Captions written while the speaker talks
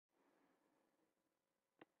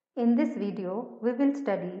In this video, we will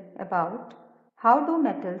study about how do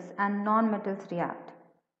metals and non-metals react.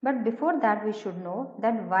 But before that, we should know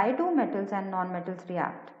that why do metals and non-metals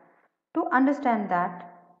react. To understand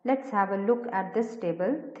that, let's have a look at this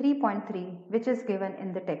table 3.3 which is given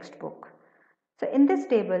in the textbook. So in this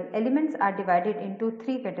table, elements are divided into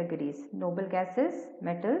three categories: noble gases,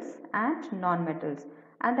 metals and non-metals,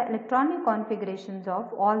 and the electronic configurations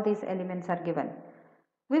of all these elements are given.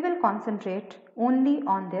 We will concentrate only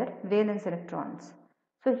on their valence electrons.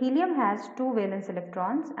 So helium has 2 valence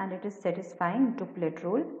electrons and it is satisfying duplet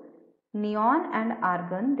rule. Neon and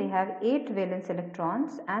argon, they have 8 valence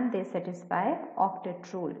electrons and they satisfy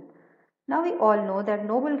octet rule. Now we all know that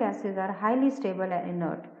noble gases are highly stable and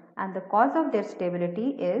inert, and the cause of their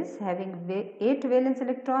stability is having 8 valence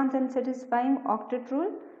electrons and satisfying octet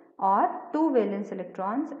rule, or 2 valence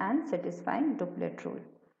electrons and satisfying duplet rule.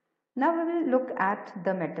 Now we will look at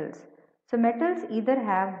the metals. So metals either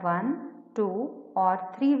have 1, 2 or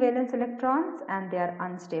 3 valence electrons and they are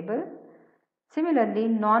unstable. Similarly,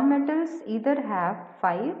 non-metals either have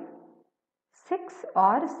 5, 6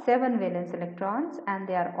 or 7 valence electrons and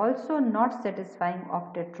they are also not satisfying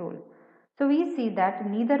octet rule. So we see that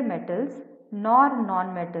neither metals nor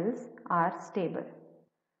non-metals are stable.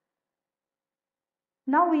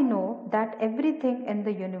 Now we know that everything in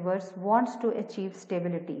the universe wants to achieve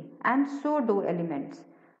stability, and so do elements.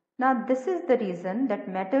 Now this is the reason that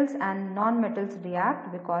metals and non-metals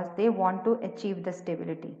react, because they want to achieve the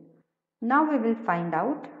stability. Now we will find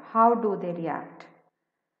out how do they react.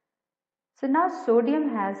 So now sodium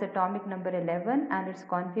has atomic number 11 and its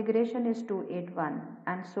configuration is 281,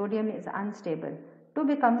 and sodium is unstable. To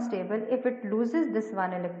become stable, if it loses this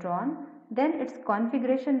one electron, then its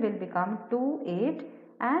configuration will become 2,8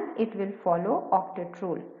 and it will follow octet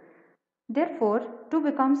rule. Therefore, to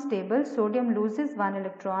become stable, sodium loses one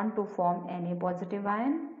electron to form Na positive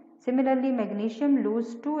ion. Similarly, magnesium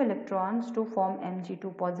loses 2 electrons to form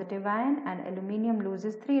Mg2 positive ion, and aluminium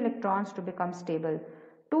loses 3 electrons to become stable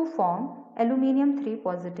to form aluminium 3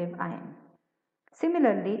 positive ion.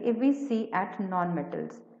 Similarly, if we see at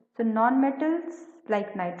non-metals, so non-metals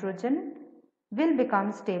like nitrogen will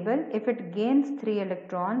become stable if it gains 3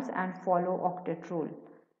 electrons and follow octet rule,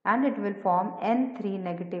 and it will form N3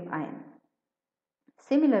 negative ion.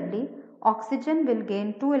 Similarly, oxygen will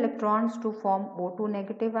gain 2 electrons to form O2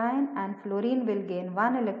 negative ion, and fluorine will gain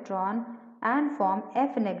 1 electron and form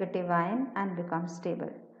F negative ion and become stable.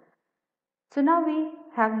 So now we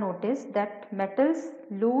have noticed that metals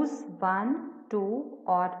lose 1, 2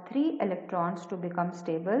 or 3 electrons to become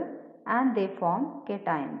stable and they form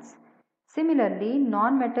cations. Similarly,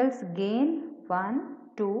 non-metals gain 1,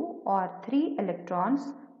 2 or 3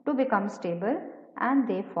 electrons to become stable and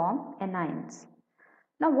they form anions.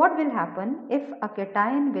 Now what will happen if a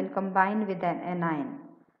cation will combine with an anion?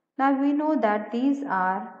 Now we know that these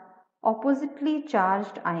are oppositely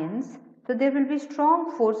charged ions, so there will be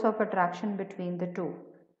strong force of attraction between the two.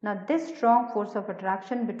 Now this strong force of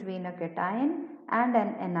attraction between a cation and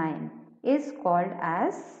an anion is called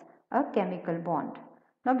as a chemical bond.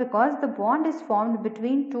 Now because the bond is formed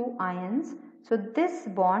between two ions, so this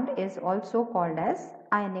bond is also called as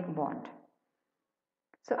ionic bond.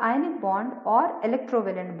 So ionic bond or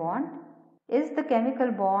electrovalent bond is the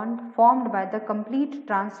chemical bond formed by the complete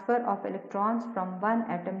transfer of electrons from one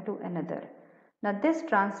atom to another. Now this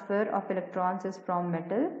transfer of electrons is from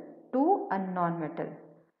metal to a non-metal.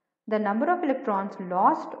 The number of electrons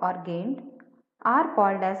lost or gained are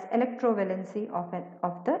called as electrovalency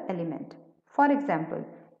of the element. For example,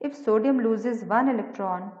 if sodium loses 1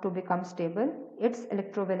 electron to become stable, its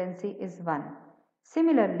electrovalency is 1.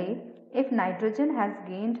 Similarly, if nitrogen has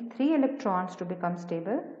gained 3 electrons to become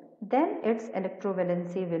stable, then its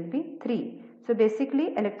electrovalency will be 3. So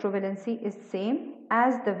basically electrovalency is same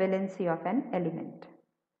as the valency of an element.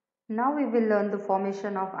 Now we will learn the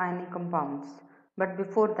formation of ionic compounds. But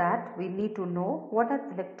before that, we need to know what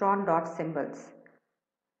are electron dot symbols.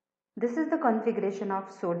 This is the configuration of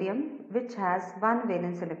sodium, which has 1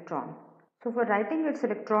 valence electron. So for writing its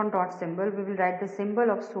electron dot symbol, we will write the symbol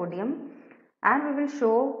of sodium and we will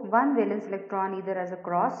show 1 valence electron either as a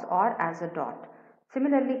cross or as a dot.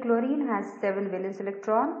 Similarly, chlorine has 7 valence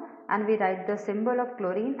electron and we write the symbol of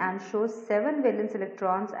chlorine and show 7 valence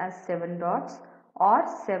electrons as 7 dots or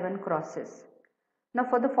 7 crosses. Now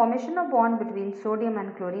for the formation of bond between sodium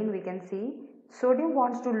and chlorine, we can see sodium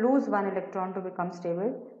wants to lose 1 electron to become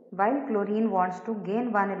stable, while chlorine wants to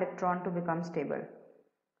gain 1 electron to become stable.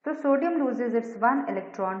 So sodium loses its 1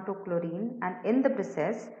 electron to chlorine and in the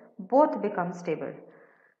process both become stable.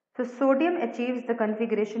 So sodium achieves the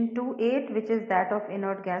configuration 2,8, which is that of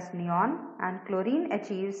inert gas neon, and chlorine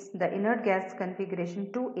achieves the inert gas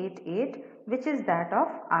configuration 288, which is that of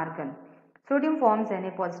argon. Sodium forms Na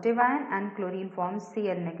positive ion and chlorine forms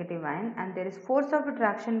Cl negative ion, and there is force of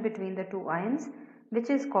attraction between the two ions, which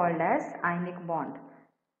is called as ionic bond,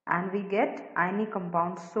 and we get ionic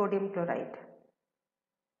compound sodium chloride.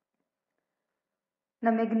 Now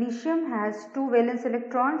magnesium has two valence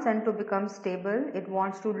electrons, and to become stable it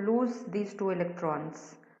wants to lose these two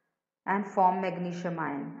electrons and form magnesium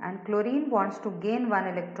ion, and chlorine wants to gain one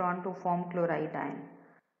electron to form chloride ion.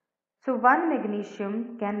 So one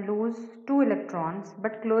magnesium can lose two electrons,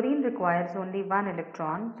 but chlorine requires only one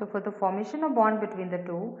electron. So for the formation of bond between the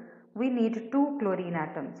two, we need two chlorine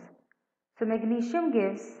atoms. So magnesium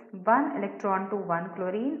gives one electron to one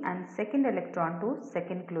chlorine and second electron to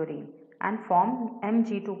second chlorine and form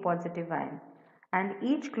Mg2 positive ion, and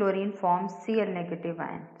each chlorine forms Cl negative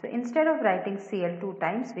ion. So instead of writing Cl two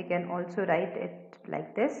times, we can also write it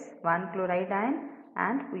like this: one chloride ion,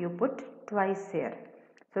 and you put twice here.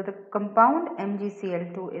 So the compound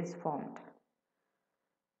MgCl2 is formed.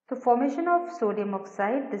 So formation of sodium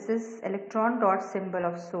oxide, this is electron dot symbol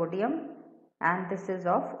of sodium, and this is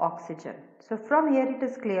of oxygen. So from here it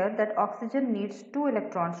is clear that oxygen needs two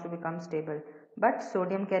electrons to become stable, but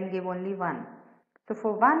sodium can give only one. So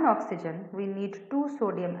for one oxygen we need two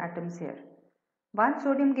sodium atoms here. One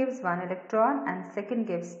sodium gives one electron and second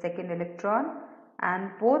gives second electron,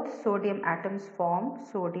 and both sodium atoms form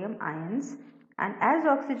sodium ions, and as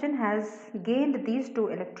oxygen has gained these two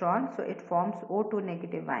electrons, so it forms O2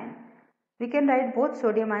 negative ion. We can write both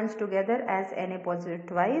sodium ions together as Na positive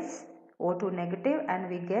twice, O2 negative, and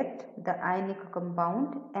we get the ionic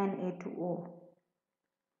compound Na2O.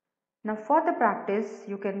 Now for the practice,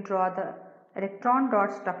 you can draw the electron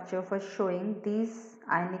dot structure for showing these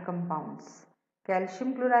ionic compounds: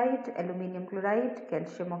 calcium chloride, aluminium chloride,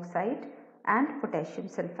 calcium oxide, and potassium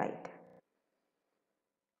sulfide.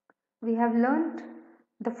 We have learnt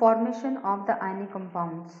the formation of the ionic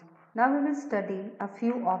compounds. Now we will study a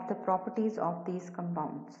few of the properties of these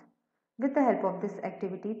compounds with the help of this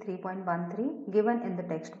activity 3.13 given in the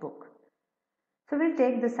textbook. So we will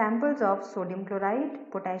take the samples of sodium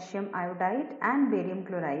chloride, potassium iodide and barium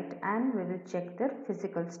chloride, and we will check their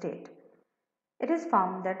physical state. It is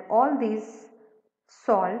found that all these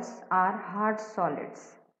salts are hard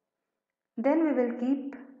solids. Then we will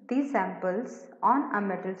keep these samples on a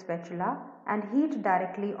metal spatula and heat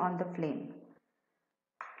directly on the flame.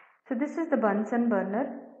 So this is the Bunsen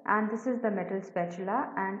burner and this is the metal spatula,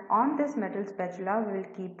 and on this metal spatula we will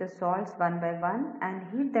keep the salts one by one and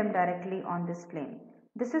heat them directly on this flame.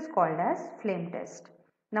 This is called as flame test.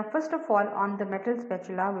 Now first of all, on the metal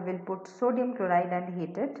spatula we will put sodium chloride and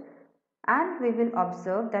heat it, and we will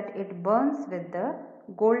observe that it burns with the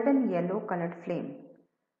golden yellow colored flame.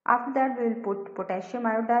 After that we will put potassium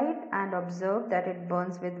iodide and observe that it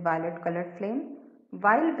burns with violet colored flame,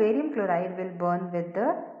 while barium chloride will burn with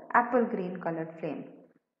the apple green colored flame.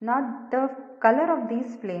 Now the color of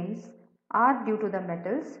these flames are due to the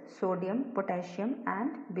metals sodium, potassium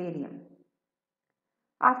and barium.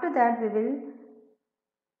 After that we will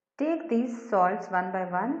take these salts one by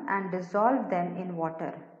one and dissolve them in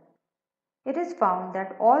water. It is found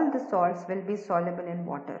that all the salts will be soluble in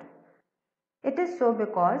water. It is so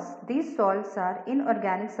because these salts are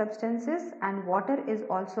inorganic substances and water is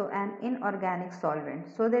also an inorganic solvent,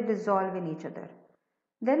 so they dissolve in each other.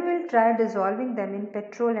 Then we will try dissolving them in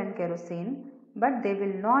petrol and kerosene, but they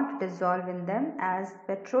will not dissolve in them as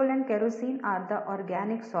petrol and kerosene are the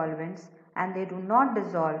organic solvents and they do not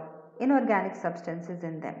dissolve inorganic substances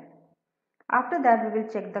in them. After that we will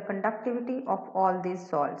check the conductivity of all these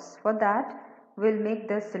salts. For that we will make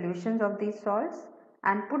the solutions of these salts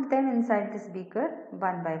and put them inside this beaker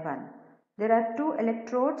one by one. There are two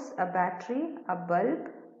electrodes, a battery, a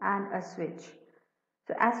bulb and a switch.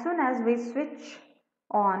 So as soon as we switch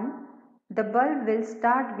on, the bulb will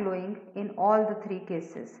start glowing in all the three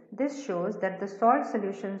cases. This shows that the salt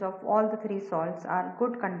solutions of all the three salts are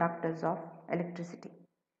good conductors of electricity.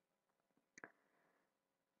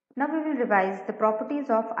 Now we will revise the properties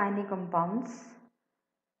of ionic compounds.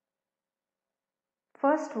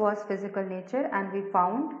 First was physical nature, and we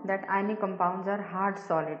found that ionic compounds are hard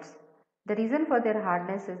solids. The reason for their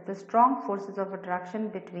hardness is the strong forces of attraction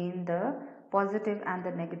between the positive and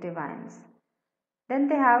the negative ions. Then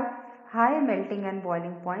they have high melting and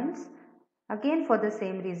boiling points, again for the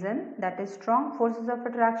same reason, that is strong forces of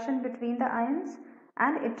attraction between the ions,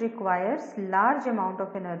 and it requires large amount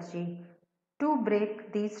of energy to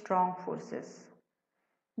break these strong forces.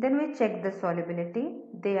 Then we check the solubility.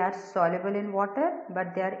 They are soluble in water,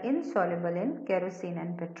 but they are insoluble in kerosene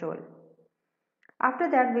and petrol. After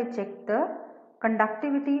that, we check the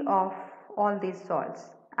conductivity of all these salts,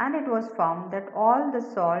 and it was found that all the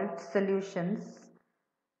salt solutions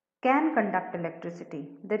can conduct electricity.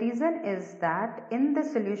 The reason is that in the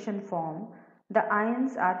solution form, the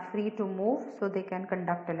ions are free to move, so they can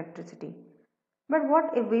conduct electricity. But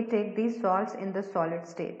what if we take these salts in the solid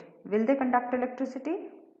state? Will they conduct electricity?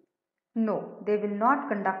 No, they will not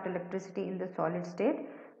conduct electricity in the solid state,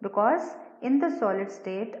 because in the solid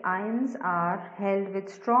state ions are held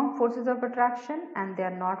with strong forces of attraction and they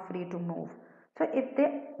are not free to move. So if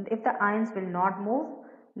the ions will not move,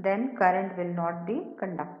 then current will not be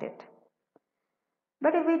conducted.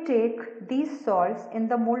 But if we take these salts in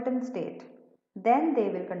the molten state, then they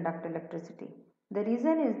will conduct electricity. The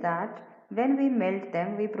reason is that when we melt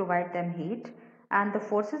them, we provide them heat, and the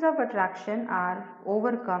forces of attraction are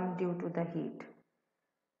overcome due to the heat.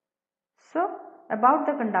 So, about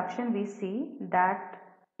the conduction, we see that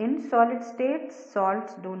in solid states,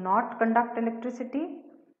 salts do not conduct electricity.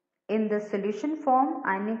 In the solution form,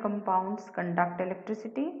 ionic compounds conduct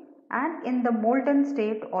electricity, and in the molten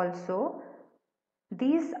state also,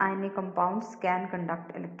 these ionic compounds can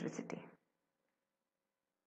conduct electricity.